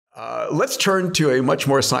Let's turn to a much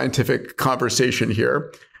more scientific conversation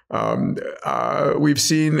here. We've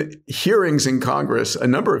seen hearings in Congress, a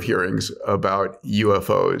number of hearings about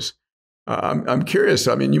UFOs. I'm curious.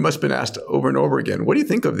 I mean, you must have been asked over and over again. What do you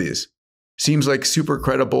think of these? Seems like super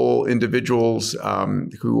credible individuals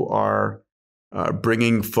who are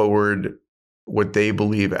bringing forward what they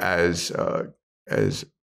believe as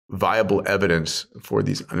viable evidence for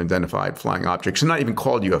these unidentified flying objects. They're not even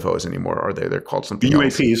called UFOs anymore, are they? They're called something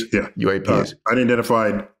UAPs, else. yeah. UAPs.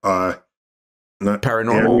 Unidentified, not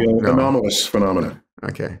paranormal, anomalous phenomena.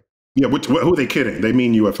 Okay. Yeah, who are they kidding? They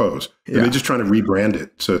mean UFOs. Yeah. They're just trying to rebrand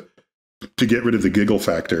it to get rid of the giggle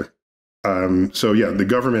factor. So yeah, the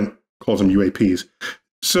government calls them UAPs.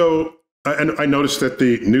 So, and I noticed that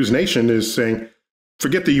the News Nation is saying,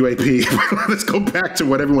 forget the UAP. Let's go back to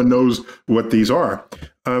what everyone knows what these are.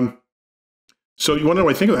 So you want to know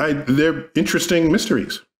what I think of it? They're interesting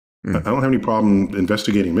mysteries. I don't have any problem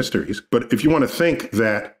investigating mysteries. But if you want to think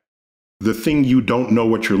that the thing you don't know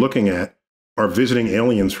what you're looking at are visiting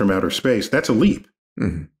aliens from outer space, that's a leap.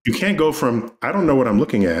 You can't go from, I don't know what I'm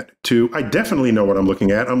looking at, to, I definitely know what I'm looking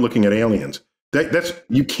at. I'm looking at aliens.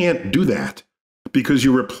 You can't do that because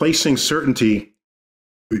you're replacing certainty.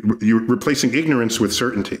 You're replacing ignorance with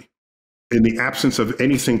certainty in the absence of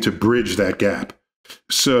anything to bridge that gap.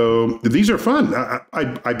 So these are fun.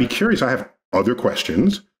 I'd be curious. I have other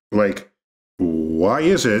questions, like why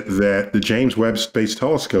is it that the James Webb Space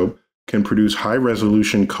Telescope can produce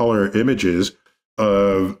high-resolution color images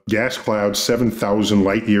of gas clouds 7,000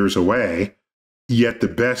 light years away, yet the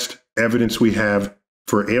best evidence we have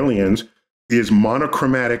for aliens is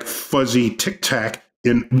monochromatic, fuzzy tic-tac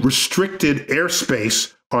in restricted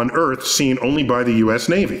airspace on Earth seen only by the U.S.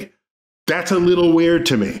 Navy? That's a little weird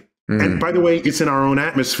to me. And by the way, it's in our own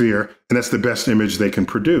atmosphere, and that's the best image they can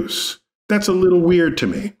produce. That's a little weird to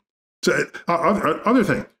me. So, other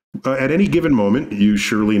thing, at any given moment, you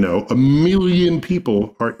surely know, 1 million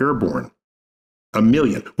people are airborne. 1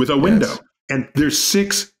 million with a window. Yes. And there's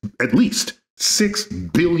at least 6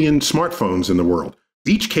 billion smartphones in the world,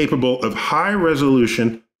 each capable of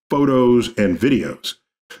high-resolution photos and videos.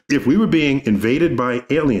 If we were being invaded by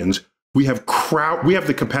aliens, we have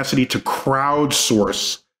the capacity to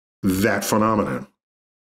crowdsource that phenomenon.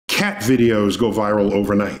 Cat videos go viral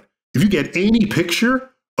overnight. If you get any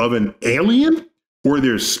picture of an alien or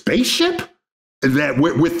their spaceship that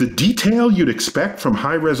with the detail you'd expect from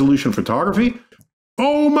high-resolution photography,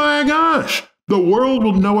 oh my gosh, the world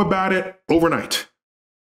will know about it overnight.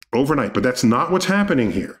 Overnight, but that's not what's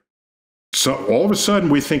happening here. So all of a sudden,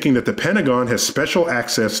 we're thinking that the Pentagon has special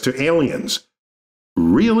access to aliens.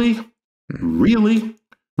 Really? Really?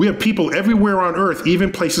 We have people everywhere on Earth, even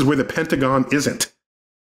places where the Pentagon isn't.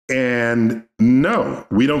 And no,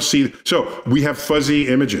 we don't see. So we have fuzzy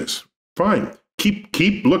images. Fine.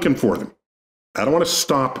 Keep looking for them. I don't want to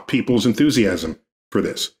stop people's enthusiasm for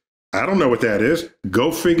this. I don't know what that is.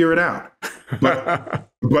 Go figure it out. But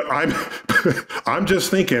I'm just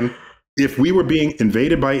thinking, if we were being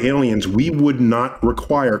invaded by aliens, we would not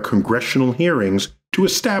require congressional hearings to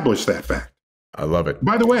establish that fact. I love it.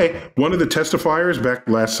 By the way, one of the testifiers back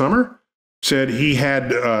last summer said he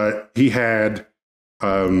had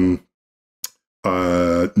non-human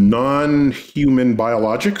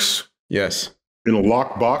biologics. Yes. In a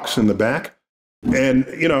locked box in the back. And,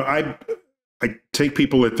 you know, I take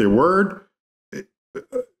people at their word.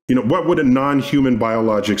 You know, what would a non-human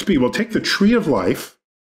biologics be? Well, take the tree of life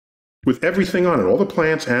with everything on it, all the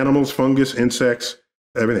plants, animals, fungus, insects,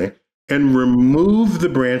 everything, and remove the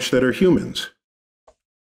branch that are humans.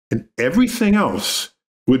 And everything else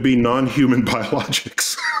would be non-human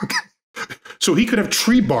biologics. So he could have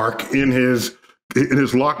tree bark in his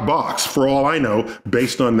locked box, for all I know,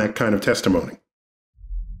 based on that kind of testimony.